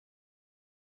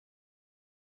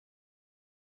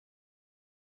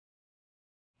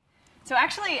So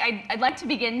actually, I'd like to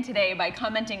begin today by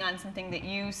commenting on something that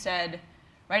you said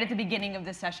right at the beginning of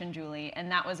this session, Julie, and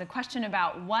that was a question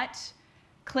about what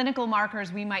clinical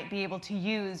markers we might be able to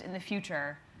use in the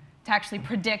future to actually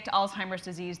predict Alzheimer's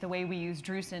disease the way we use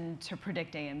drusen to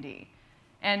predict AMD.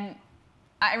 And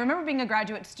I remember being a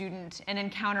graduate student and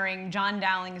encountering John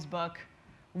Dowling's book,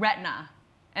 Retina.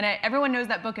 And everyone knows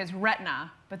that book as Retina,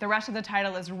 but the rest of the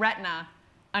title is Retina,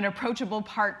 an approachable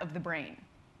part of the brain.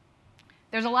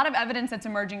 There's a lot of evidence that's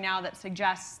emerging now that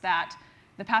suggests that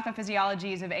the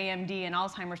pathophysiologies of AMD and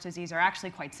Alzheimer's disease are actually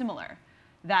quite similar.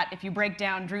 That if you break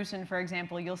down drusen, for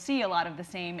example, you'll see a lot of the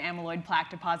same amyloid plaque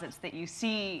deposits that you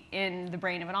see in the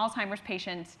brain of an Alzheimer's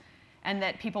patient, and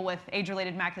that people with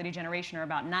age-related macular degeneration are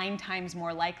about 9 times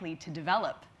more likely to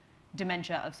develop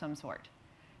dementia of some sort.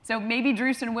 So maybe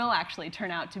drusen will actually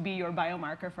turn out to be your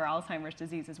biomarker for Alzheimer's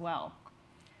disease as well.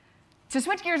 To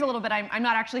switch gears a little bit, I'm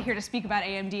not actually here to speak about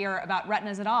AMD or about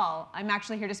retinas at all. I'm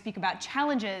actually here to speak about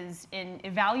challenges in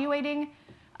evaluating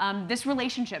this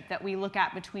relationship that we look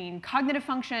at between cognitive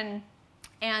function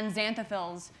and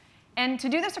xanthophylls, and to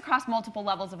do this across multiple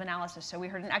levels of analysis. So we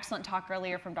heard an excellent talk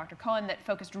earlier from Dr. Cohen that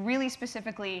focused really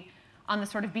specifically on the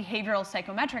sort of behavioral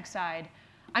psychometric side.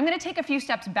 I'm going to take a few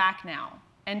steps back now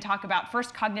and talk about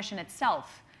first cognition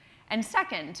itself, and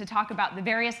second, to talk about the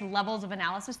various levels of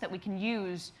analysis that we can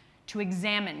use to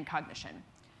examine cognition.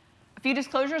 A few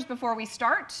disclosures before we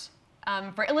start.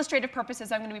 For illustrative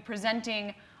purposes, I'm going to be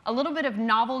presenting a little bit of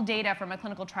novel data from a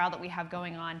clinical trial that we have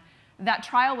going on. That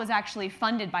trial was actually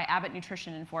funded by Abbott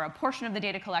Nutrition, and for a portion of the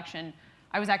data collection,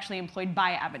 I was actually employed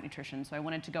by Abbott Nutrition, so I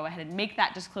wanted to go ahead and make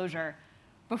that disclosure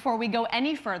before we go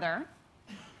any further.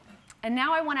 And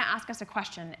now I want to ask us a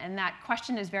question, and that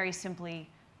question is very simply,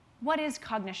 what is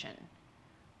cognition?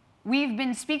 We've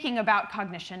been speaking about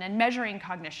cognition and measuring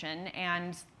cognition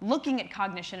and looking at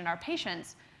cognition in our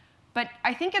patients, but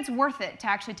I think it's worth it to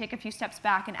actually take a few steps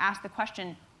back and ask the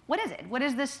question, what is it? What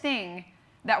is this thing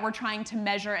that we're trying to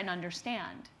measure and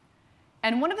understand?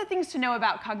 And one of the things to know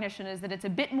about cognition is that it's a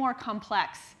bit more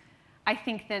complex, I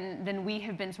think, than we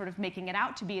have been sort of making it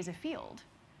out to be as a field.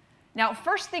 Now,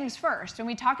 first things first, when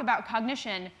we talk about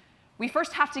cognition, we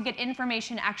first have to get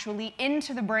information actually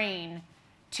into the brain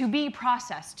to be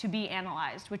processed, to be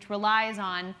analyzed, which relies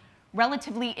on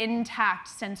relatively intact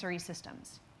sensory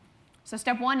systems. So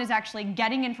step one is actually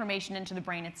getting information into the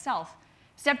brain itself.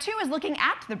 Step two is looking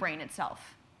at the brain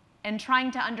itself and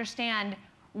trying to understand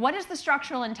what is the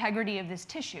structural integrity of this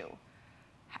tissue.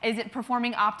 Is it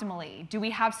performing optimally? Do we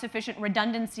have sufficient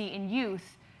redundancy in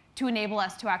youth to enable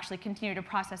us to actually continue to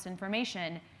process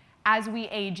information as we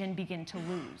age and begin to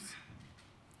lose?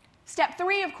 Step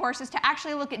three, of course, is to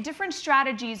actually look at different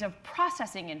strategies of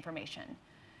processing information.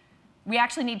 We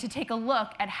actually need to take a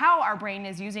look at how our brain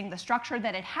is using the structure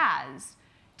that it has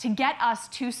to get us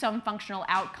to some functional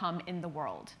outcome in the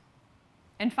world.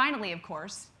 And finally, of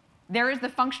course, there is the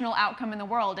functional outcome in the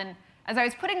world. And as I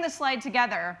was putting this slide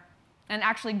together and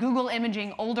actually Google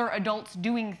imaging older adults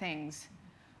doing things,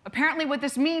 apparently what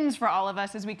this means for all of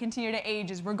us as we continue to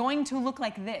age is we're going to look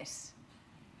like this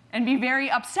and be very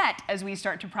upset as we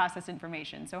start to process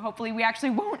information. So hopefully we actually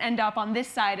won't end up on this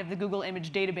side of the Google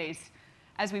image database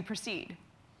as we proceed.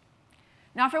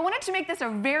 Now, if I wanted to make this a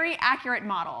very accurate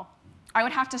model, I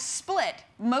would have to split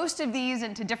most of these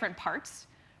into different parts.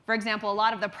 For example, a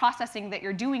lot of the processing that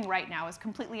you're doing right now is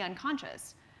completely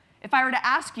unconscious. If I were to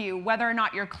ask you whether or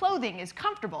not your clothing is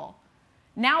comfortable,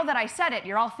 now that I said it,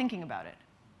 you're all thinking about it.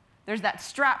 There's that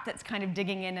strap that's kind of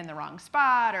digging in the wrong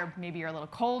spot, or maybe you're a little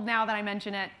cold now that I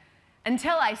mention it.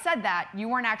 Until I said that, you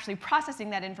weren't actually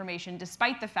processing that information,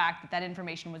 despite the fact that that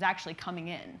information was actually coming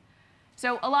in.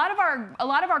 So a lot of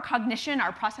our cognition,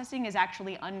 our processing, is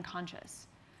actually unconscious.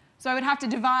 So I would have to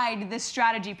divide this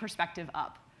strategy perspective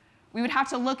up. We would have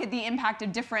to look at the impact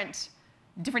of different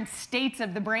states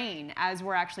of the brain as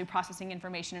we're actually processing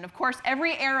information. And of course,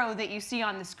 every arrow that you see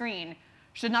on the screen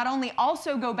should not only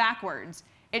also go backwards,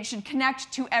 it should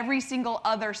connect to every single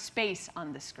other space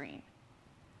on the screen.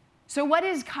 So what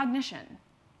is cognition?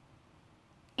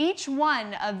 Each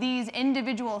one of these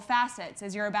individual facets,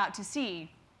 as you're about to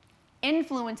see,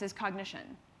 influences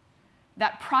cognition.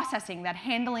 That processing, that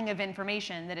handling of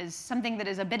information that is something that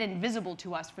is a bit invisible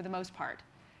to us for the most part.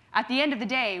 At the end of the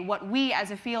day, what we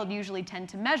as a field usually tend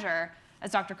to measure,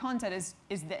 as Dr. Cohen said, is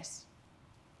this.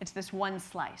 It's this one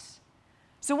slice.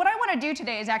 So what I want to do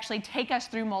today is actually take us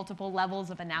through multiple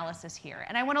levels of analysis here.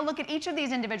 And I want to look at each of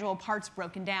these individual parts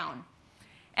broken down.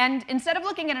 And instead of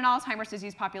looking at an Alzheimer's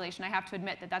disease population, I have to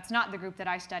admit that that's not the group that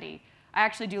I study. I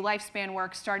actually do lifespan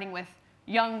work starting with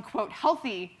young, quote,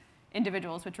 healthy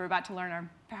individuals, which we're about to learn are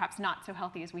perhaps not so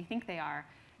healthy as we think they are,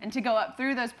 and to go up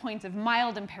through those points of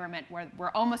mild impairment where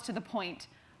we're almost to the point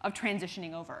of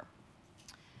transitioning over.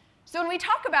 So when we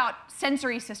talk about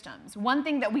sensory systems, one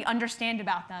thing that we understand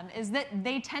about them is that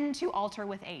they tend to alter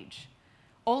with age.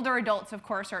 Older adults, of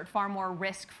course, are at far more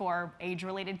risk for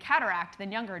age-related cataract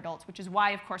than younger adults, which is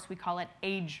why, of course, we call it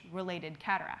age-related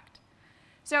cataract.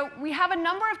 So we have a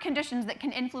number of conditions that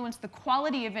can influence the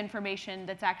quality of information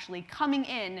that's actually coming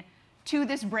in to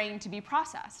this brain to be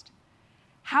processed.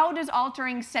 How does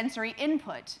altering sensory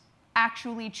input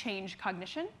actually change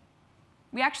cognition?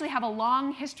 We actually have a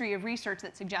long history of research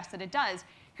that suggests that it does.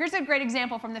 Here's a great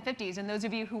example from the 50s, and those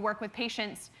of you who work with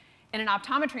patients in an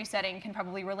optometry setting can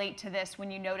probably relate to this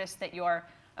when you notice that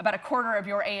about a quarter of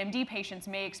your AMD patients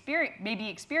may be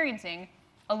experiencing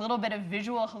a little bit of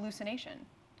visual hallucination.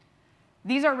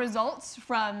 These are results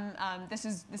from, this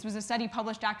was a study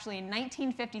published actually in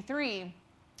 1953,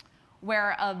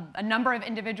 where a number of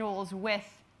individuals with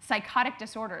psychotic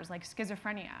disorders like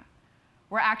schizophrenia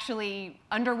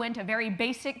underwent a very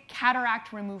basic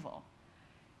cataract removal.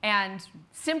 And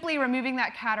simply removing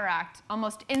that cataract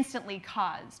almost instantly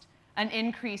caused an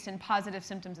increase in positive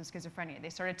symptoms of schizophrenia. They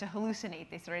started to hallucinate.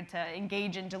 They started to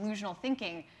engage in delusional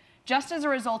thinking just as a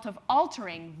result of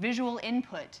altering visual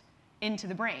input into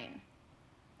the brain.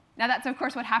 Now, that's, of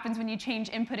course, what happens when you change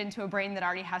input into a brain that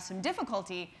already has some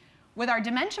difficulty. With our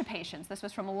dementia patients, this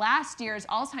was from last year's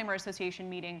Alzheimer's Association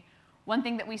meeting, one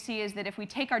thing that we see is that if we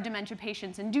take our dementia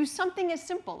patients and do something as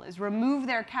simple as remove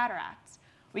their cataracts,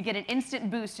 we get an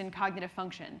instant boost in cognitive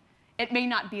function. It may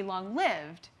not be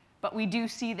long-lived, but we do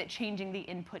see that changing the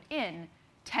input in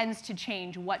tends to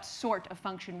change what sort of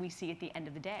function we see at the end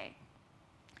of the day.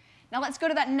 Now let's go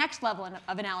to that next level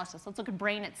of analysis. Let's look at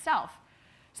brain itself.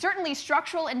 Certainly,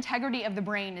 structural integrity of the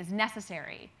brain is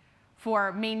necessary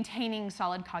for maintaining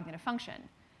solid cognitive function.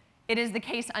 It is the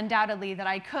case, undoubtedly, that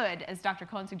I could, as Dr.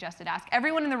 Cohen suggested, ask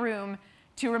everyone in the room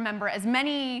to remember as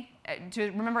many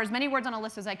words on a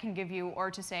list as I can give you,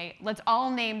 or to say, let's all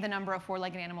name the number of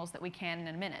four-legged animals that we can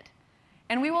in a minute.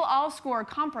 And we will all score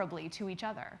comparably to each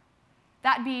other.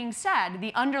 That being said,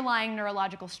 the underlying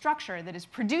neurological structure that is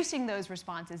producing those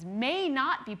responses may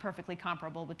not be perfectly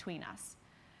comparable between us.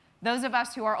 Those of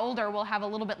us who are older will have a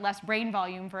little bit less brain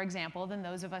volume, for example, than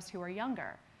those of us who are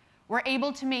younger. We're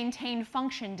able to maintain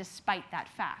function despite that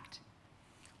fact.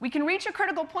 We can reach a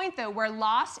critical point, though, where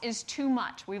loss is too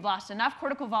much. We've lost enough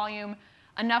cortical volume,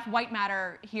 enough white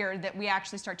matter here that we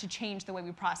actually start to change the way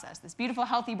we process. This beautiful,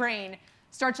 healthy brain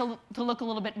starts to look a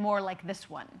little bit more like this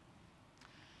one.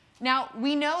 Now,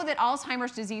 we know that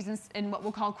Alzheimer's disease and what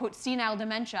we'll call, quote, senile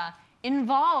dementia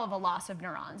involve a loss of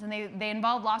neurons. And they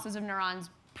involve losses of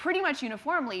neurons pretty much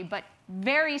uniformly, but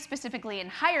very specifically in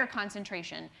higher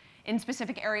concentration in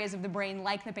specific areas of the brain,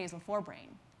 like the basal forebrain.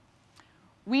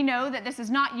 We know that this is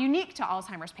not unique to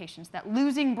Alzheimer's patients, that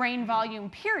losing brain volume,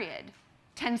 period,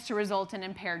 tends to result in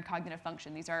impaired cognitive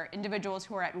function. These are individuals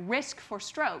who are at risk for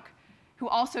stroke, who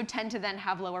also tend to then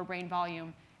have lower brain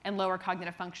volume and lower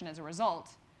cognitive function as a result.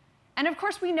 And of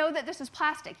course, we know that this is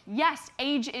plastic. Yes,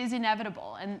 age is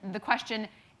inevitable. And the question,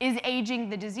 is aging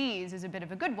the disease, is a bit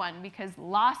of a good one, because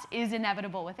loss is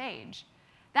inevitable with age.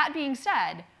 That being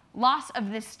said, loss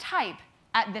of this type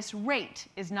at this rate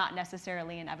is not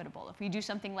necessarily inevitable. If we do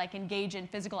something like engage in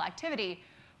physical activity,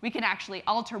 we can actually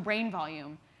alter brain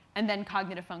volume and then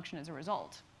cognitive function as a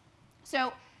result.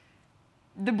 So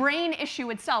the brain issue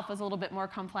itself is a little bit more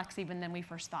complex even than we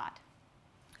first thought.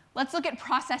 Let's look at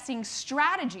processing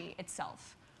strategy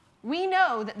itself. We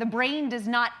know that the brain does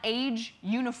not age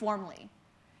uniformly.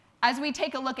 As we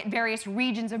take a look at various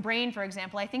regions of brain, for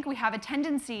example, I think we have a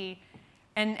tendency,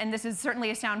 and this is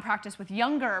certainly a sound practice with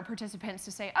younger participants,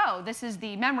 to say, oh, this is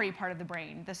the memory part of the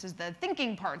brain, this is the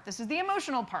thinking part, this is the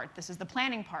emotional part, this is the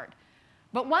planning part.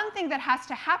 But one thing that has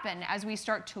to happen as we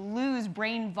start to lose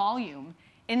brain volume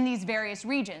in these various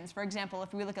regions, for example,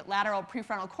 if we look at lateral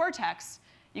prefrontal cortex,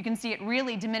 you can see it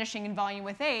really diminishing in volume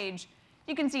with age.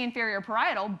 You can see inferior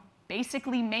parietal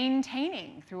basically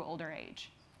maintaining through older age.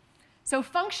 So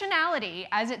functionality,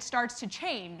 as it starts to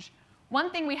change, one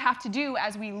thing we have to do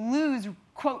as we lose,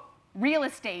 quote, real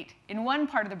estate in one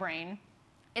part of the brain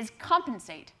is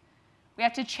compensate. We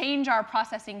have to change our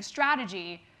processing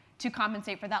strategy to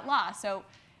compensate for that loss. So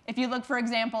if you look, for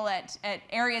example, at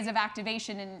areas of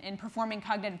activation in performing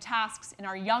cognitive tasks in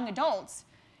our young adults,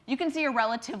 you can see a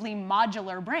relatively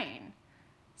modular brain,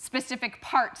 specific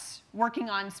parts working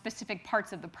on specific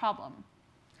parts of the problem.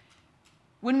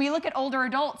 When we look at older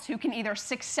adults who can either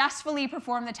successfully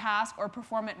perform the task or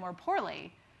perform it more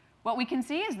poorly, what we can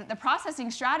see is that the processing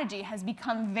strategy has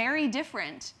become very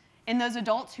different in those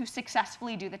adults who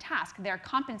successfully do the task. They're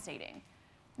compensating.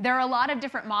 There are a lot of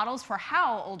different models for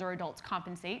how older adults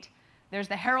compensate. There's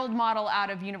the Herald model out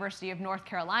of University of North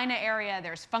Carolina area.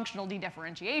 There's functional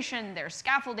dedifferentiation. There's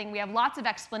scaffolding. We have lots of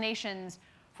explanations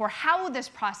for how this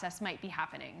process might be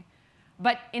happening.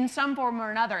 But in some form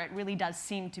or another, it really does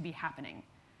seem to be happening.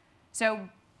 So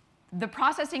the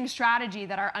processing strategy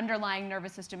that our underlying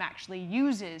nervous system actually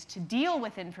uses to deal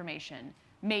with information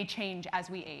may change as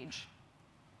we age.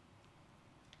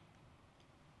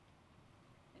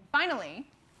 And finally,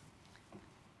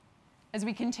 as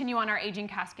we continue on our aging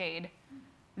cascade,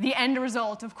 the end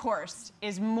result, of course,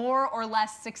 is more or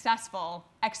less successful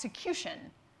execution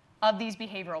of these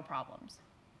behavioral problems.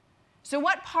 So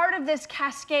what part of this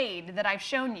cascade that I've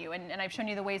shown you, and I've shown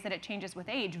you the ways that it changes with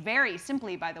age, very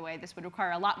simply, by the way, this would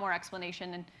require a lot more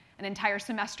explanation and an entire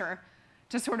semester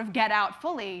to sort of get out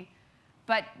fully,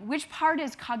 but which part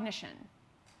is cognition?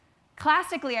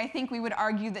 Classically, I think we would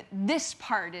argue that this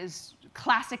part is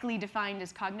classically defined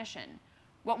as cognition.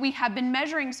 What we have been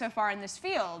measuring so far in this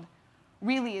field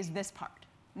really is this part,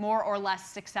 more or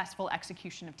less successful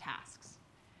execution of tasks.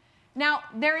 Now,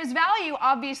 there is value,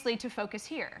 obviously, to focus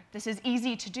here. This is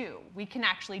easy to do. We can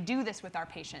actually do this with our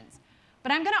patients.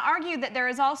 But I'm going to argue that there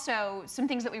is also some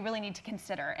things that we really need to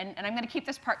consider. And I'm going to keep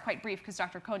this part quite brief because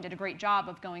Dr. Cohen did a great job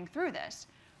of going through this.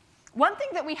 One thing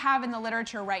that we have in the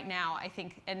literature right now, I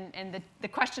think, and the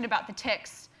question about the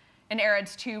ticks and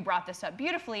ARIDS 2 brought this up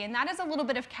beautifully, and that is a little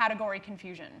bit of category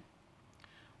confusion.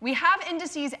 We have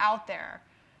indices out there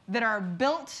that are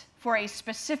built for a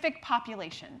specific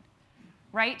population,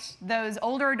 right? Those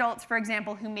older adults, for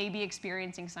example, who may be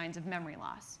experiencing signs of memory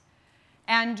loss.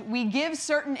 And we give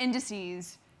certain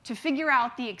indices to figure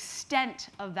out the extent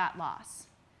of that loss.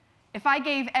 If I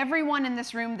gave everyone in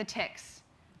this room the tics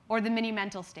or the mini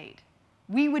mental state,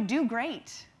 we would do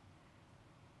great.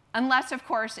 Unless, of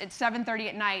course, it's 7:30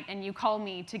 at night and you call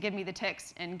me to give me the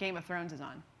tics and Game of Thrones is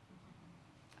on.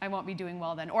 I won't be doing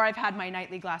well then. Or I've had my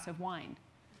nightly glass of wine,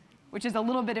 which is a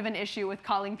little bit of an issue with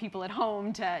calling people at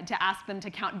home to ask them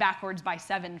to count backwards by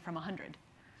 7 from 100.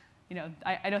 You know,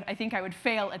 I think I would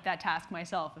fail at that task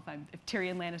myself if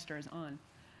Tyrion Lannister is on.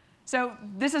 So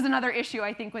this is another issue,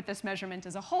 I think, with this measurement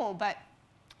as a whole. But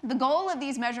the goal of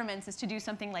these measurements is to do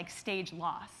something like stage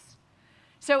loss.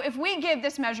 So if we give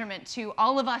this measurement to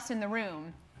all of us in the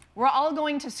room, we're all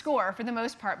going to score, for the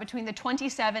most part, between the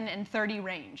 27 and 30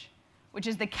 range, which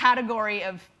is the category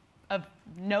of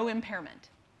no impairment.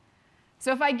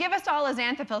 So if I give us all a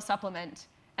xanthophyll supplement,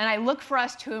 and I look for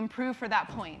us to improve for that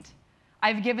point,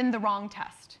 I've given the wrong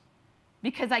test,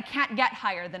 because I can't get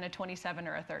higher than a 27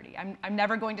 or a 30. I'm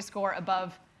never going to score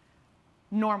above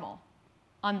normal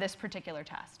on this particular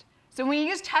test. So when we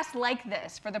use tests like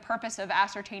this for the purpose of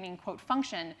ascertaining, quote,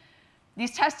 function,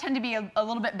 these tests tend to be a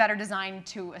little bit better designed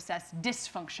to assess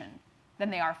dysfunction than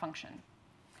they are function.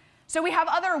 So we have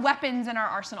other weapons in our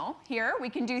arsenal here. We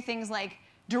can do things like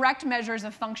direct measures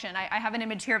of function. I have an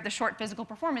image here of the short physical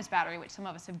performance battery, which some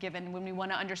of us have given when we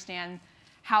want to understand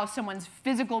how someone's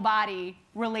physical body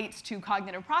relates to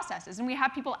cognitive processes. And we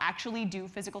have people actually do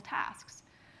physical tasks.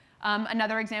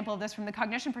 Another example of this from the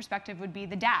cognition perspective would be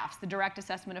the DAFs, the direct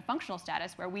assessment of functional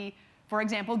status, where we, for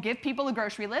example, give people a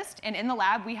grocery list. And in the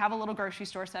lab, we have a little grocery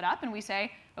store set up. And we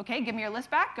say, OK, give me your list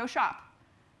back. Go shop.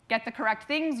 Get the correct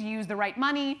things. Use the right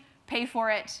money. Pay for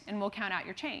it. And we'll count out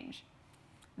your change.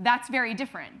 That's very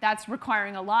different. That's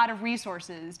requiring a lot of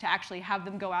resources to actually have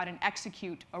them go out and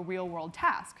execute a real-world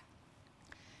task.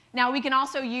 Now, we can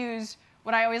also use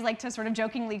what I always like to sort of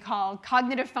jokingly call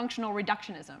cognitive functional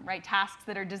reductionism, right? Tasks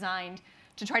that are designed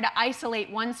to try to isolate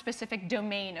one specific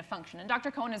domain of function. And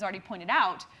Dr. Cohen has already pointed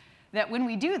out that when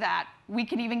we do that, we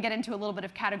can even get into a little bit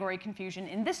of category confusion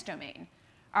in this domain.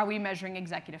 Are we measuring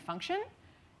executive function?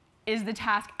 Is the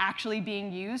task actually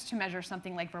being used to measure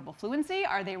something like verbal fluency?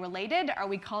 Are they related? Are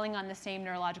we calling on the same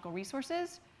neurological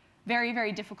resources? Very,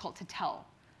 very difficult to tell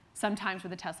sometimes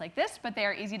with a test like this, but they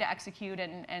are easy to execute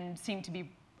and seem to be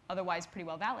otherwise pretty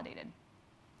well validated.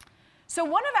 So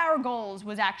one of our goals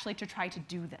was actually to try to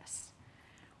do this,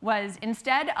 was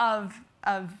instead of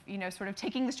sort of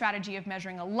taking the strategy of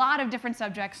measuring a lot of different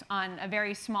subjects on a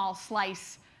very small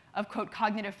slice of, quote,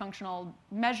 cognitive functional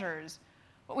measures,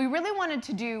 what we really wanted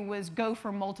to do was go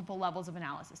for multiple levels of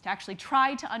analysis, to actually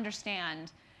try to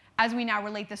understand, as we now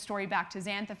relate this story back to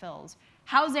xanthophylls,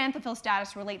 how xanthophyll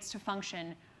status relates to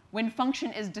function when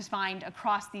function is defined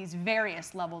across these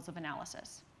various levels of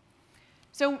analysis.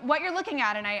 So what you're looking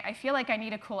at, and I feel like I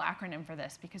need a cool acronym for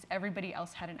this because everybody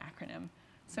else had an acronym.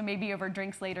 So maybe over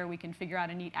drinks later we can figure out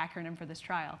a neat acronym for this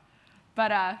trial.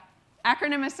 But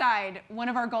acronym aside, one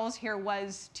of our goals here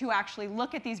was to actually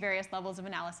look at these various levels of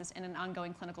analysis in an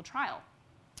ongoing clinical trial.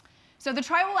 So the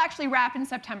trial will actually wrap in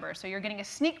September, so you're getting a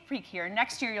sneak peek here.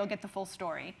 Next year, you'll get the full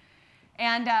story.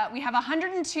 And we have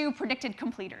 102 predicted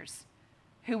completers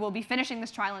who will be finishing this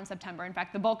trial in September. In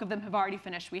fact, the bulk of them have already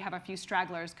finished. We have a few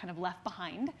stragglers kind of left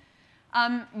behind.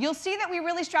 You'll see that we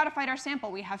really stratified our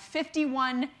sample. We have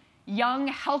 51 young,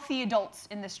 healthy adults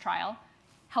in this trial.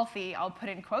 Healthy, I'll put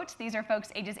in quotes. These are folks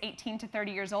ages 18 to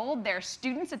 30 years old. They're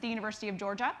students at the University of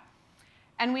Georgia.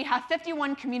 And we have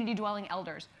 51 community-dwelling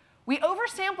elders. We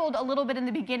oversampled a little bit in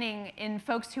the beginning in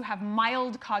folks who have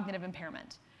mild cognitive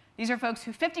impairment. These are folks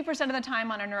who 50% of the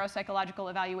time on our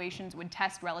neuropsychological evaluations would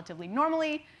test relatively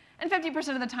normally, and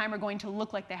 50% of the time are going to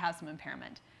look like they have some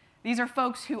impairment. These are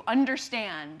folks who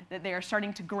understand that they are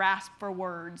starting to grasp for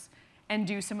words and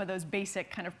do some of those basic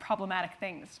kind of problematic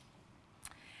things.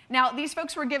 Now, these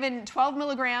folks were given 12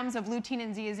 milligrams of lutein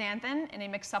and zeaxanthin in a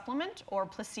mixed supplement or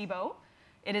placebo.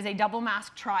 It is a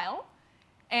double-masked trial,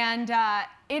 and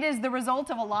it is the result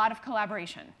of a lot of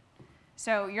collaboration.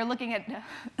 So you're looking at,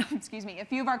 excuse me, a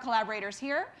few of our collaborators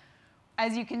here.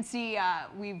 As you can see,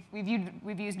 we've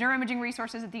used neuroimaging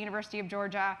resources at the University of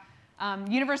Georgia.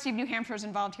 University of New Hampshire is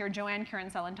involved here. Joanne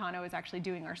Karen-Celentano is actually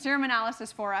doing our serum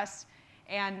analysis for us.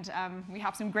 And we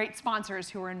have some great sponsors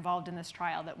who are involved in this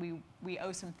trial that we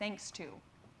owe some thanks to.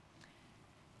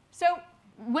 So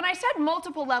when I said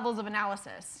multiple levels of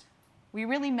analysis, we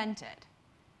really meant it.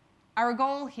 Our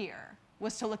goal here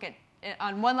was to look at,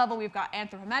 on one level, we've got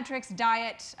anthropometrics,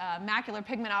 diet, macular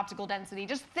pigment optical density,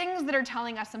 just things that are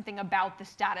telling us something about the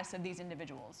status of these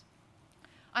individuals.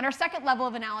 On our second level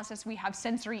of analysis, we have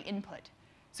sensory input.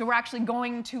 So we're actually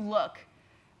going to look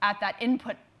at that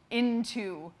input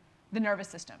into the nervous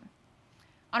system.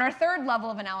 On our third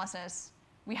level of analysis,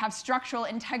 we have structural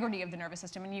integrity of the nervous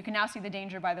system. And you can now see the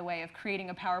danger, by the way, of creating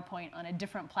a PowerPoint on a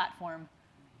different platform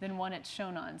than one it's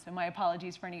shown on. So my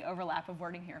apologies for any overlap of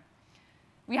wording here.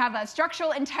 We have a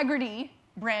structural integrity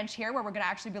branch here, where we're going to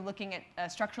actually be looking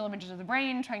at structural images of the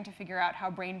brain, trying to figure out how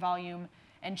brain volume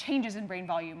and changes in brain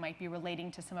volume might be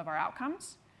relating to some of our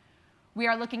outcomes. We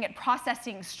are looking at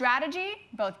processing strategy,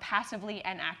 both passively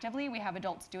and actively. We have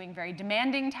adults doing very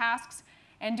demanding tasks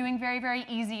and doing very, very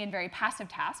easy and very passive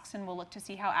tasks, and we'll look to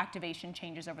see how activation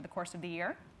changes over the course of the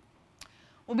year.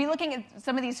 We'll be looking at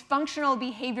some of these functional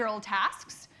behavioral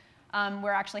tasks.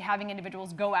 We're actually having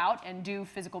individuals go out and do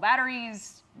physical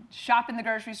batteries, shop in the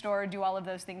grocery store, do all of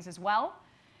those things as well.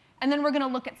 And then we're going to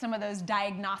look at some of those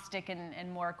diagnostic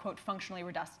and more, quote, functionally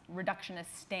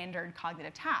reductionist standard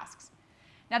cognitive tasks.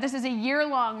 Now, this is a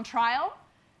year-long trial.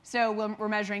 So we're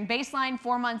measuring baseline,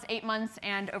 4 months, 8 months,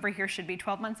 and over here should be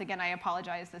 12 months. Again, I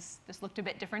apologize. This looked a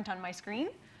bit different on my screen.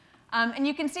 And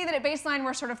you can see that at baseline,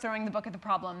 we're sort of throwing the book at the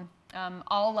problem.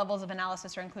 All levels of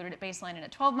analysis are included at baseline and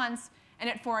at 12 months. And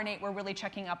at 4 and 8, we're really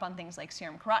checking up on things like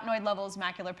serum carotenoid levels,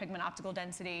 macular pigment optical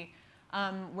density.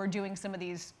 We're doing some of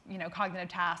these cognitive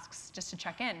tasks just to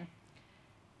check in.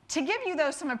 To give you, though,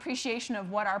 some appreciation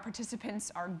of what our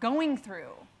participants are going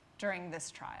through during this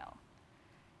trial,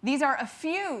 these are a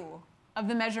few of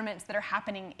the measurements that are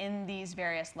happening in these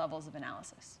various levels of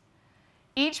analysis.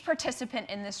 Each participant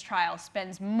in this trial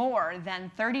spends more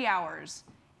than 30 hours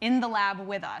in the lab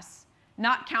with us,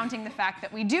 not counting the fact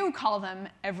that we do call them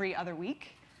every other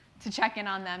week to check in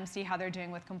on them, see how they're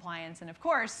doing with compliance, and of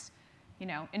course,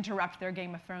 interrupt their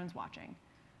Game of Thrones watching.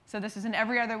 So this is an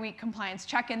every other week compliance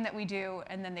check-in that we do,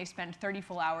 and then they spend 30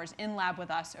 full hours in lab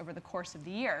with us over the course of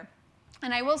the year.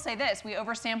 And I will say this, we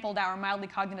oversampled our mildly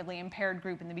cognitively impaired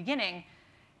group in the beginning.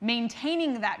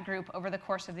 Maintaining that group over the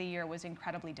course of the year was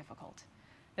incredibly difficult.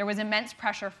 There was immense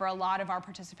pressure for a lot of our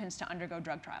participants to undergo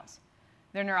drug trials.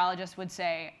 Their neurologist would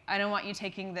say, I don't want you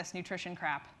taking this nutrition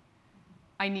crap.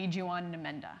 I need you on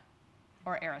Namenda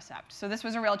or Aricept. So this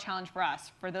was a real challenge for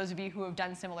us. For those of you who have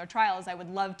done similar trials, I would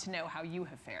love to know how you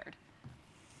have fared.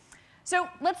 So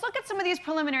let's look at some of these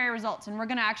preliminary results, and we're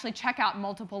going to actually check out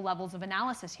multiple levels of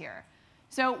analysis here.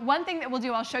 So one thing that we'll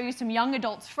do, I'll show you some young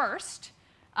adults first.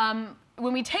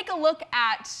 When we take a look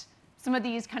at some of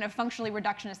these kind of functionally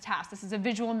reductionist tasks, this is a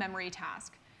visual memory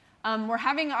task. We're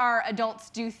having our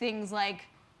adults do things like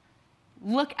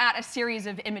look at a series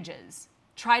of images,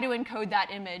 try to encode that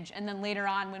image, and then later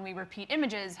on, when we repeat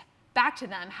images back to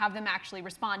them, have them actually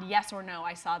respond yes or no,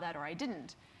 I saw that or I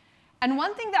didn't. And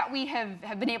one thing that we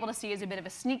have been able to see as a bit of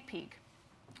a sneak peek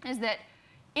is that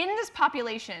in this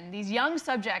population, these young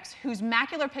subjects whose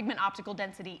macular pigment optical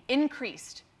density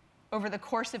increased over the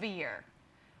course of a year,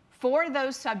 for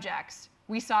those subjects,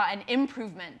 we saw an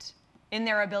improvement in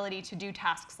their ability to do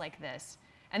tasks like this.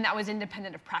 And that was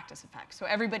independent of practice effects. So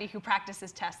everybody who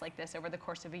practices tests like this over the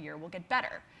course of a year will get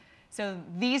better. So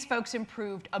these folks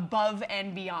improved above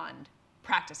and beyond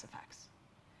practice effects.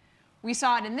 We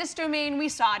saw it in this domain. We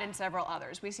saw it in several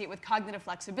others. We see it with cognitive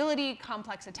flexibility,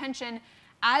 complex attention.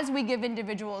 As we give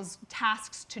individuals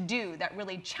tasks to do that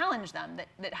really challenge them,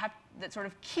 that sort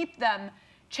of keep them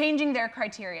changing their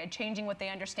criteria, changing what they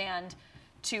understand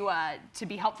to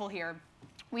be helpful here,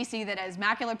 we see that as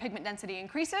macular pigment density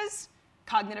increases,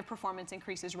 cognitive performance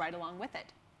increases right along with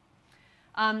it.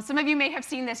 Some of you may have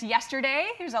seen this yesterday.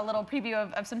 Here's a little preview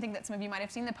of something that some of you might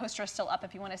have seen. The poster is still up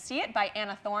if you want to see it, by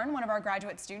Anna Thorne, one of our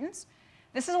graduate students.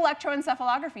 This is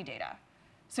electroencephalography data.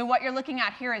 So what you're looking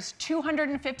at here is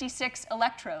 256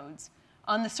 electrodes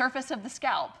on the surface of the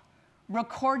scalp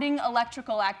recording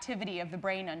electrical activity of the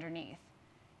brain underneath.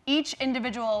 Each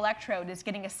individual electrode is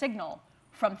getting a signal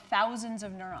from thousands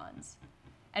of neurons.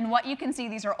 And what you can see,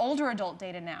 these are older adult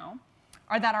data now,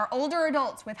 are that our older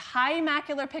adults with high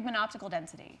macular pigment optical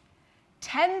density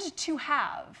tend to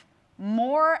have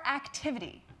more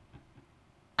activity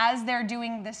as they're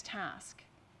doing this task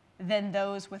than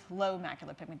those with low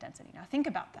macular pigment density. Now think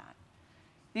about that.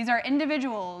 These are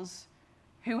individuals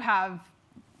who have,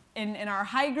 in our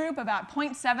high group, about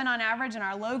 0.7 on average, in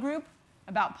our low group,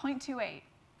 about 0.28.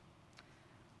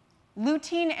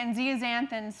 Lutein and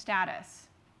zeaxanthin status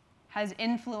has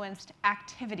influenced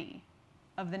activity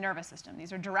of the nervous system.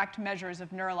 These are direct measures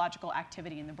of neurological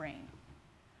activity in the brain.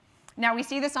 Now, we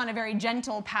see this on a very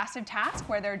gentle passive task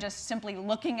where they're just simply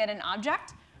looking at an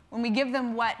object. When we give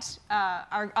them what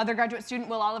our other graduate student,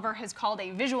 Will Oliver, has called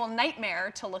a visual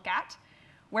nightmare to look at,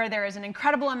 where there is an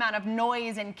incredible amount of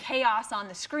noise and chaos on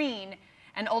the screen,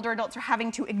 and older adults are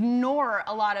having to ignore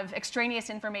a lot of extraneous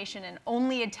information and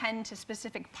only attend to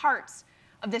specific parts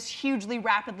of this hugely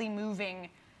rapidly moving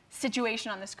situation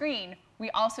on the screen, we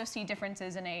also see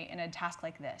differences in a task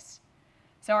like this.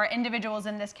 So our individuals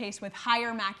in this case with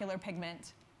higher macular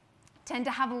pigment tend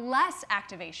to have less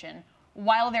activation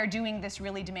while they're doing this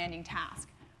really demanding task.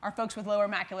 Our folks with lower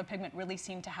macular pigment really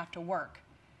seem to have to work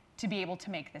to be able to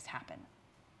make this happen.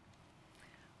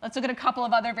 Let's look at a couple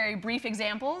of other very brief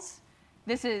examples.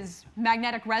 This is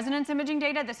magnetic resonance imaging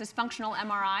data. This is functional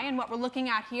MRI. And what we're looking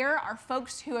at here are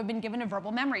folks who have been given a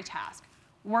verbal memory task.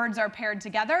 Words are paired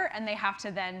together, and they have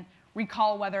to then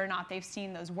recall whether or not they've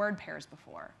seen those word pairs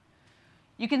before.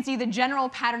 You can see the general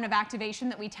pattern of activation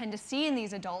that we tend to see in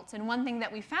these adults. And one thing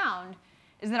that we found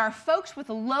is that our folks with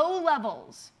low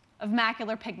levels of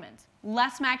macular pigment,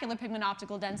 less macular pigment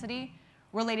optical density,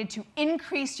 related to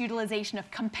increased utilization of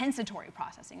compensatory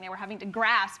processing. They were having to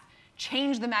grasp,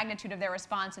 change the magnitude of their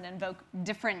response, and invoke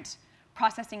different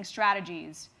processing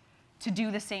strategies to do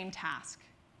the same task.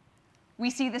 We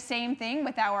see the same thing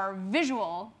with our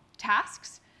visual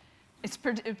tasks. It's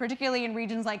particularly in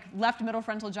regions like left middle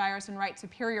frontal gyrus and right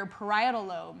superior parietal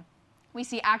lobe. We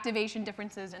see activation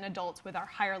differences in adults with our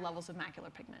higher levels of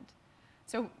macular pigment.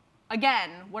 So again,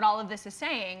 what all of this is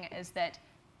saying is that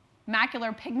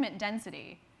macular pigment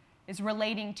density is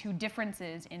relating to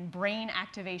differences in brain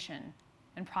activation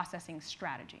and processing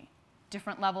strategy.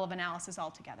 Different level of analysis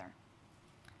altogether.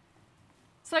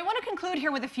 So I want to conclude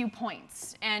here with a few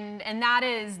points, and that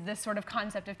is this sort of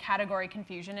concept of category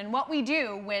confusion and what we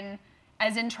do when,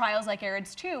 as in trials like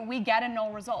ARIDS 2, we get a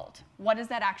null result. What does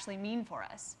that actually mean for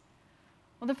us?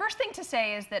 Well, the first thing to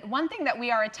say is that one thing that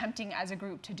we are attempting as a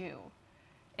group to do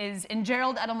is, in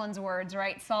Gerald Edelman's words,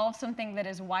 right, solve something that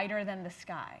is wider than the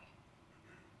sky.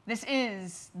 This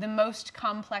is the most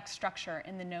complex structure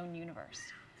in the known universe.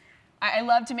 I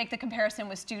love to make the comparison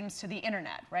with students to the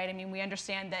internet, right? I mean, we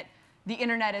understand that the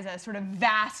internet is a sort of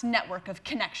vast network of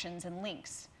connections and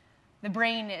links. The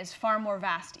brain is far more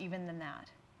vast even than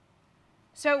that.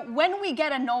 So when we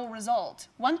get a null result,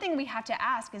 one thing we have to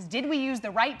ask is, did we use the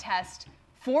right test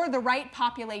for the right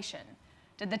population?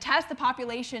 Did the test, the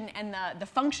population, and the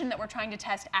function that we're trying to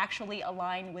test actually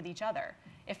align with each other?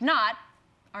 If not,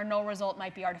 our null result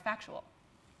might be artifactual.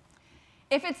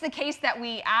 If it's the case that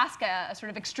we ask a sort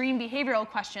of extreme behavioral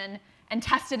question and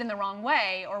test it in the wrong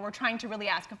way, or we're trying to really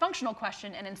ask a functional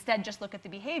question and instead just look at the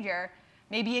behavior,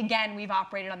 maybe again we've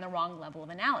operated on the wrong level of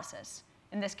analysis.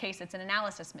 In this case, it's an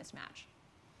analysis mismatch.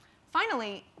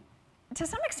 Finally, to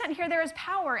some extent here, there is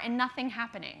power in nothing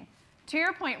happening. To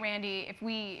your point, Randy, if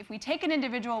we take an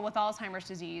individual with Alzheimer's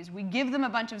disease, we give them a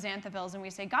bunch of xanthophylls, and we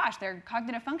say, gosh, their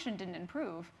cognitive function didn't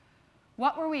improve,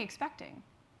 what were we expecting?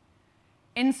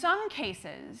 In some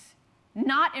cases,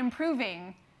 not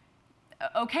improving,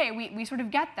 OK, we sort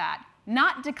of get that.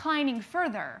 Not declining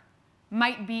further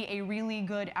might be a really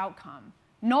good outcome.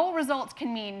 Null results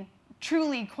can mean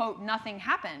truly, quote, nothing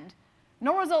happened.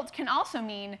 Null results can also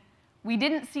mean we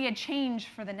didn't see a change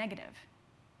for the negative,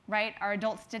 right? Our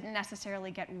adults didn't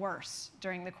necessarily get worse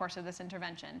during the course of this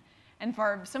intervention. And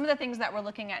for some of the things that we're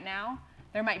looking at now,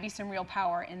 there might be some real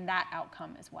power in that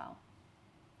outcome as well.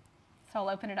 So I'll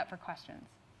open it up for questions.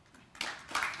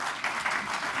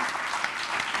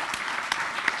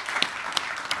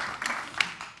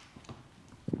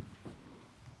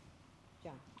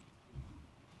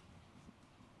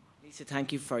 Lisa,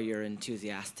 thank you for your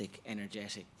enthusiastic,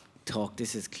 energetic talk.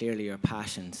 This is clearly your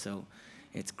passion, so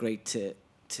it's great to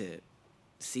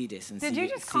see this. And Did you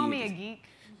just call me a geek?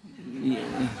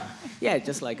 Yeah,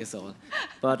 just like us all.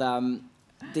 But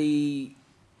the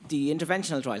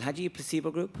interventional trial, had you a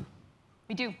placebo group?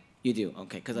 We do. You do,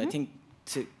 okay. Because I think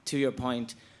to your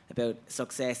point about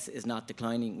success is not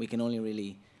declining, we can only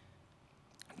really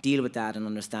deal with that and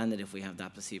understand it if we have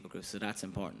that placebo group, so that's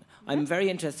important. I'm very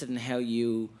interested in how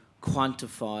you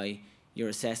quantify your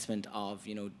assessment of,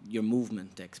 your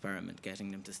movement experiment, getting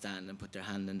them to stand and put their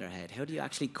hand in their head. How do you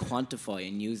actually quantify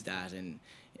and use that in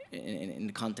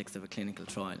the context of a clinical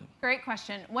trial? Great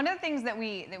question. One of the things that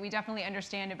we definitely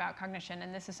understand about cognition,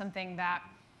 and this is something that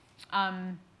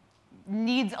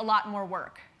needs a lot more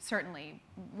work, certainly.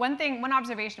 One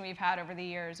observation we've had over the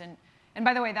years, and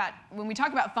by the way, that when we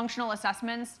talk about functional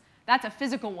assessments, that's a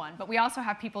physical one, but we also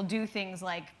have people do things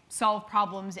like solve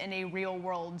problems in a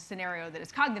real-world scenario that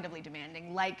is cognitively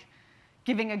demanding, like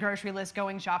giving a grocery list,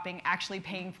 going shopping, actually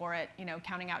paying for it,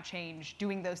 counting out change,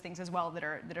 doing those things as well that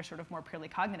are sort of more purely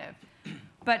cognitive.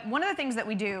 But one of the things that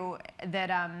we do that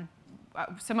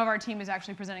some of our team is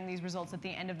actually presenting these results at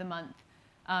the end of the month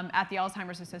at the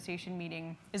Alzheimer's Association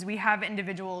meeting is we have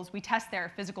individuals, we test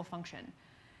their physical function.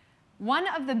 One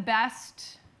of the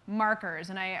best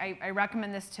markers, and I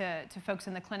recommend this to folks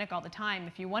in the clinic all the time,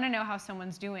 if you want to know how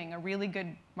someone's doing, a really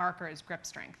good marker is grip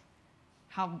strength.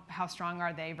 How strong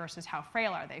are they versus how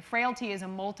frail are they? Frailty is a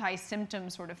multi-symptom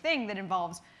sort of thing that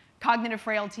involves cognitive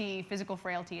frailty, physical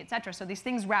frailty, et cetera. So these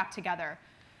things wrap together.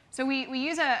 So we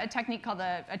use a technique called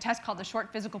a test called the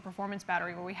short physical performance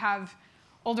battery, where we have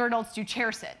older adults do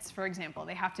chair sits, for example.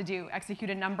 They have to execute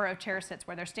a number of chair sits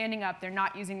where they're standing up, they're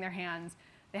not using their hands.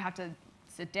 They have to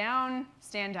sit down,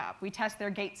 stand up. We test their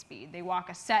gait speed. They walk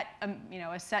a set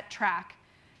track,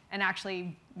 and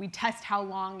actually we test how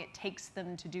long it takes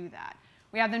them to do that.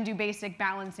 We have them do basic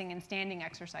balancing and standing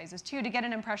exercises too to get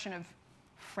an impression of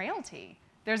frailty.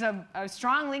 There's a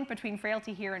strong link between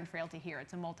frailty here and frailty here.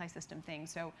 It's a multi-system thing.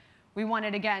 So we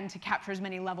wanted, again, to capture as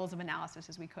many levels of analysis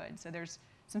as we could. So there's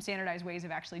some standardized ways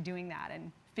of actually doing that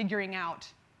and figuring out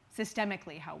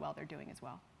systemically how well they're doing as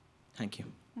well. Thank you.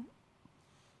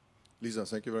 Lisa,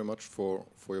 thank you very much for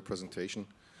your presentation.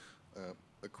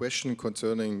 A question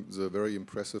concerning the very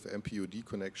impressive MPUD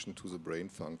connection to the brain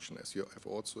function. As you have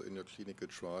also in your clinical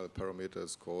trial, a parameter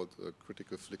is called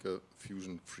critical flicker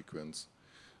fusion frequency.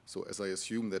 So as I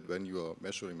assume that when you are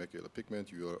measuring macular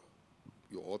pigment, you're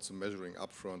also measuring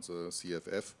upfront the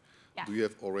CFF. Yeah. Do you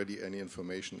have already any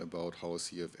information about how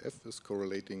CFF is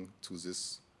correlating to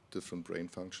this different brain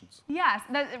functions? Yes,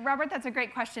 Robert, that's a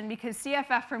great question, because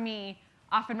CFF for me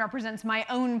often represents my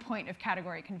own point of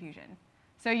category confusion.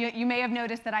 So you may have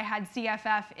noticed that I had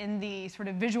CFF in the sort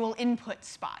of visual input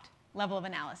spot level of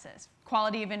analysis,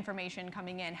 quality of information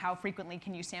coming in, how frequently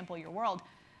can you sample your world.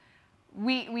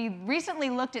 We recently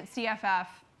looked at CFF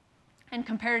and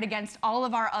compared it against all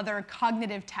of our other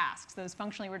cognitive tasks, those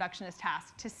functionally reductionist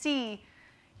tasks, to see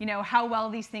how well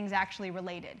these things actually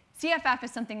related. CFF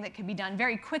is something that can be done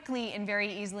very quickly and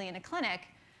very easily in a clinic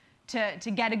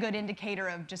to get a good indicator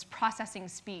of just processing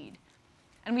speed.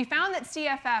 And we found that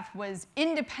CFF was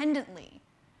independently,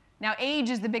 now age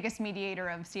is the biggest mediator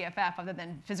of CFF other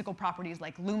than physical properties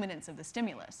like luminance of the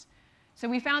stimulus. So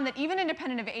we found that even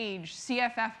independent of age,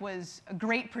 CFF was a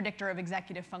great predictor of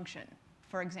executive function,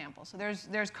 for example. So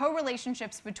there's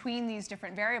co-relationships between these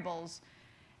different variables.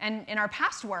 And in our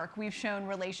past work, we've shown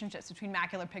relationships between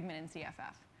macular pigment and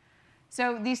CFF.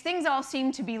 So these things all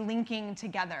seem to be linking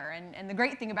together. And the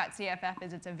great thing about CFF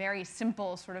is it's a very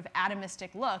simple sort of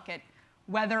atomistic look at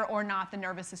whether or not the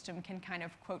nervous system can kind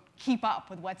of, quote, keep up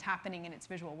with what's happening in its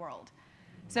visual world.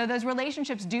 So those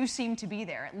relationships do seem to be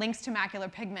there. It links to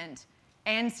macular pigment,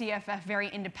 and CFF very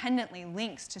independently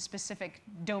links to specific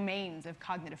domains of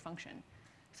cognitive function.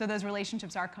 So those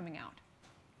relationships are coming out.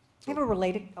 I have a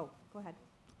related, oh, go ahead.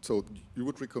 So you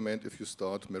would recommend if you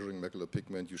start measuring macular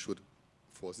pigment, you should,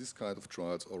 for this kind of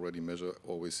trials, already measure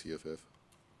always CFF?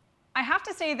 I have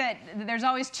to say that there's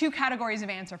always two categories of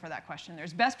answer for that question.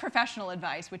 There's best professional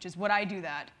advice, which is would I do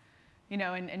that,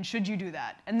 and should you do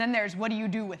that? And then there's what do you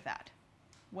do with that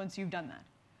once you've done that?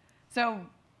 So,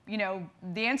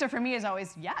 the answer for me is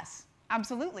always yes,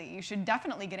 absolutely. You should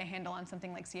definitely get a handle on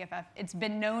something like CFF. It's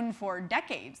been known for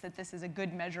decades that this is a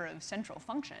good measure of central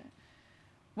function.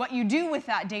 What you do with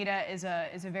that data is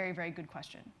a very, very good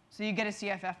question. So you get a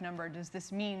CFF number. Does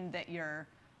this mean that your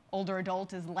older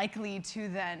adult is likely to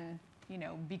then,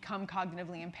 become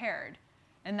cognitively impaired.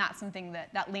 And that's something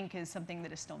that link is something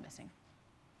that is still missing.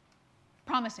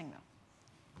 Promising,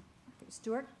 though.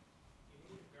 Stuart?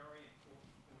 You made a very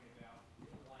important point about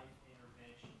real-life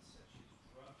interventions such as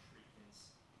drug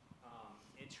treatments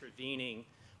intervening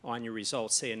on your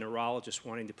results, say a neurologist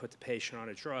wanting to put the patient on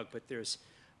a drug, but there's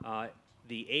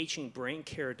the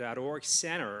agingbraincare.org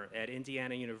Center at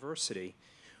Indiana University,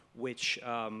 which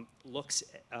looks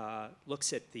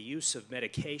at the use of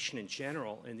medication in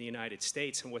general in the United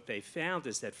States, and what they found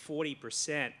is that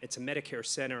 40%, it's a Medicare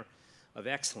Center of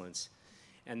Excellence,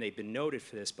 and they've been noted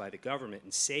for this by the government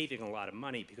in saving a lot of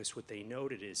money, because what they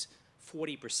noted is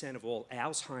 40% of all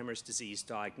Alzheimer's disease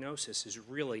diagnosis is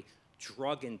really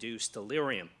drug-induced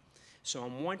delirium. So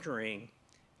I'm wondering,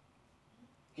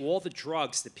 all the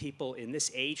drugs that people in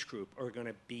this age group are going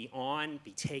to be on,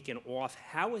 be taken off,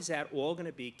 how is that all going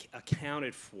to be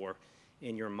accounted for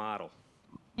in your model?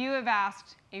 You have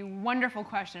asked a wonderful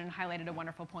question and highlighted a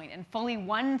wonderful point. And fully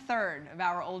 1/3 of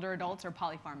our older adults are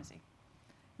polypharmacy.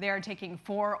 They are taking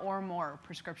 4 or more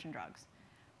prescription drugs.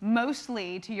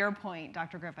 Mostly, to your point,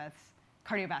 Dr. Griffiths,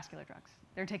 cardiovascular drugs.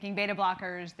 They're taking beta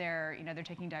blockers, they're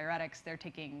taking diuretics, they're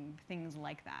taking things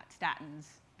like that, statins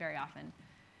very often.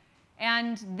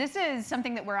 And this is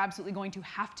something that we're absolutely going to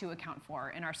have to account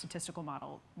for in our statistical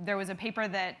model. There was a paper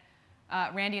that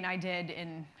Randy and I did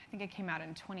in, I think it came out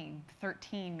in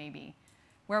 2013 maybe,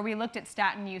 where we looked at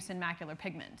statin use in macular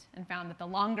pigment and found that the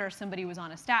longer somebody was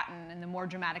on a statin and the more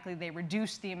dramatically they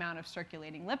reduced the amount of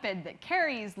circulating lipid that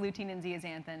carries lutein and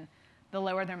zeaxanthin, the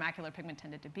lower their macular pigment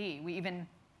tended to be. We even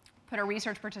put a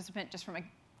research participant, just from a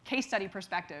case study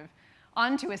perspective,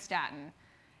 onto a statin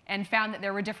and found that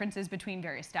there were differences between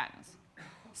various statins.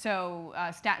 So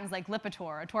statins like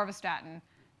Lipitor, atorvastatin,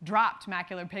 dropped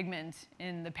macular pigment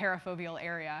in the parafoveal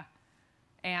area,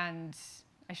 and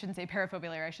I shouldn't say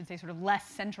parafoveal area, I should say sort of less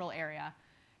central area.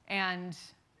 And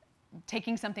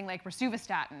taking something like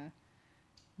rosuvastatin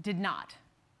did not.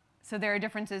 So there are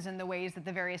differences in the ways that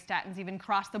the various statins even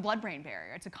cross the blood-brain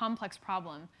barrier. It's a complex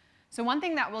problem. So one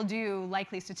thing that we'll do,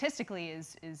 likely statistically,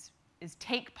 is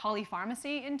take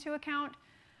polypharmacy into account.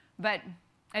 But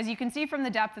as you can see from the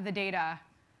depth of the data,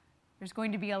 there's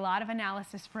going to be a lot of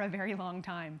analysis for a very long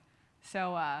time.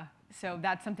 So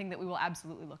that's something that we will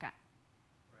absolutely look at.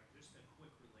 Right. Just a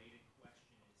quick related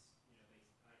question is,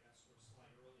 I sort of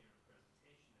slide earlier in the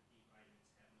presentation that B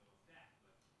vitamins have no effect,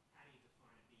 but how do you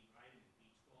define a B vitamin?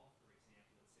 B12, for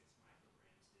example, at 6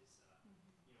 micrograms is,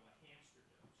 a hamster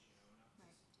dose,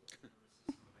 enough to support the nervous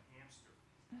system of a hamster,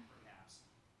 perhaps.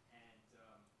 And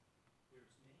there's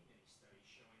many studies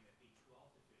showing that B12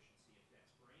 deficiency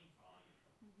affects brain volume,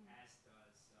 as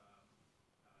does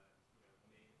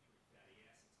omega-3 fatty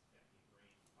acids affecting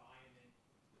brain. Thiamine,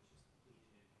 which is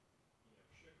depleted in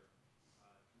sugar,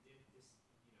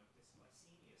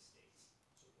 dysglycemia states.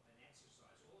 So an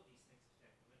exercise, all of these things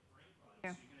affect brain volume.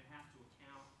 Yeah. So you're going to have to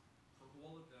account for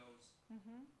all of those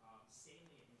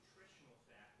salient nutritional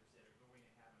factors that are going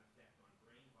to have an effect on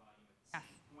brain volume at the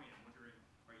same point. I'm wondering,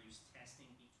 are you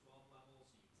testing B12 levels?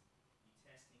 Are you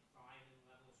testing thiamine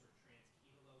levels or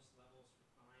transketolose levels for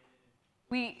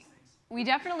thiamine? We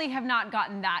definitely have not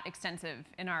gotten that extensive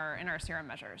in our serum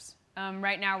measures.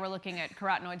 Right now, we're looking at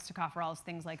carotenoids, tocopherols,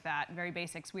 things like that, very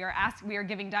basics. We are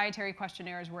giving dietary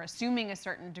questionnaires. We're assuming a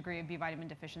certain degree of B vitamin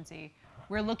deficiency.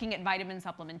 We're looking at vitamin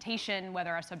supplementation,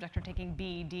 whether our subjects are taking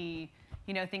B, D,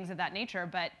 things of that nature.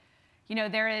 But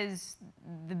there is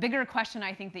the bigger question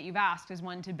I think that you've asked is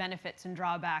one to benefits and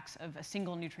drawbacks of a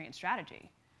single nutrient strategy.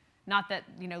 Not that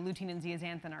lutein and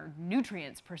zeaxanthin are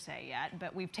nutrients per se yet,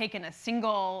 but we've taken a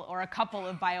single or a couple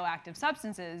of bioactive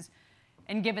substances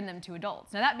and given them to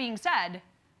adults. Now that being said,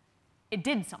 it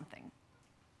did something.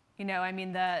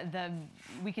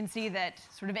 We can see that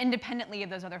sort of independently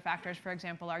of those other factors, for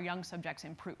example, our young subjects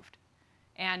improved.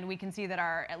 And we can see that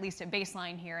at least at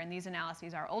baseline here in these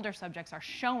analyses, our older subjects are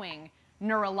showing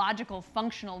neurological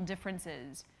functional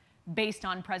differences based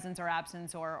on presence or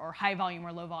absence or high volume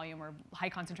or low volume or high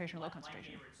concentration or low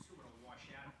concentration. Like it's going to wash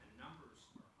out if the numbers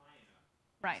are high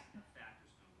enough. Right. The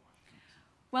factor's going to wash out.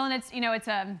 Well,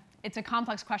 and it's a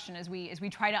complex question as we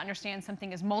try to understand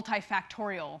something as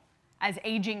multifactorial as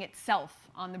aging itself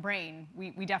on the brain.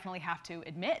 We definitely have to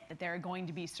admit that there are going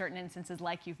to be certain instances,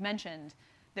 like you've mentioned,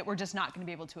 that we're just not going to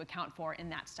be able to account for in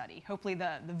that study. Hopefully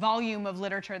the volume of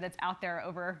literature that's out there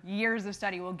over years of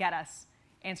study will get us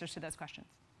answers to those questions.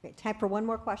 Okay, time for one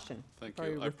more question. Thank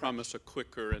you. I promise a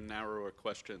quicker and narrower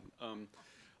question.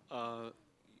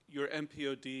 Your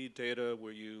MPOD data,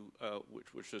 where you,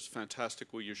 which is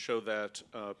fantastic, where you show that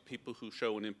people who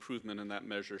show an improvement in that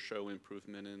measure show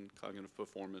improvement in cognitive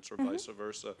performance or vice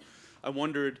versa. I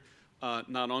wondered,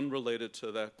 not unrelated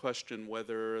to that question,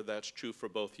 whether that's true for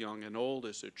both young and old.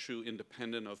 Is it true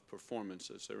independent of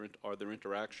performance? Are there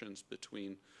interactions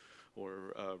between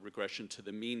or regression to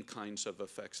the mean kinds of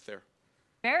effects there?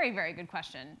 Very, very good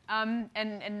question.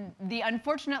 And the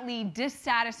unfortunately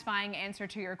dissatisfying answer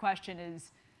to your question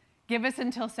is, give us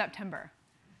until September,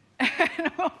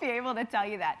 and we'll be able to tell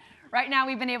you that. Right now,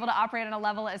 we've been able to operate on a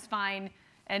level as fine,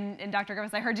 and Dr.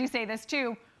 Griffiths, I heard you say this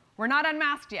too, we're not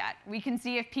unmasked yet. We can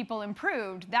see if people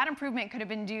improved. That improvement could have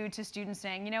been due to students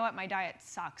saying, you know what, my diet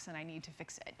sucks and I need to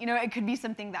fix it. You know, it could be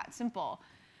something that simple.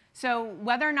 So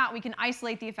whether or not we can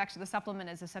isolate the effects of the supplement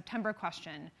is a September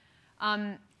question.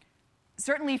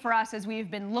 Certainly for us, as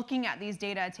we've been looking at these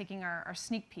data, taking our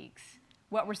sneak peeks,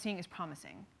 what we're seeing is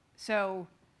promising. So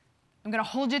I'm going to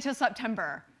hold you till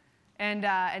September,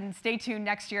 and stay tuned.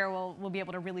 Next year, we'll be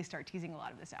able to really start teasing a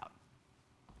lot of this out.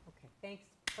 Okay, thanks.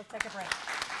 Let's take a break.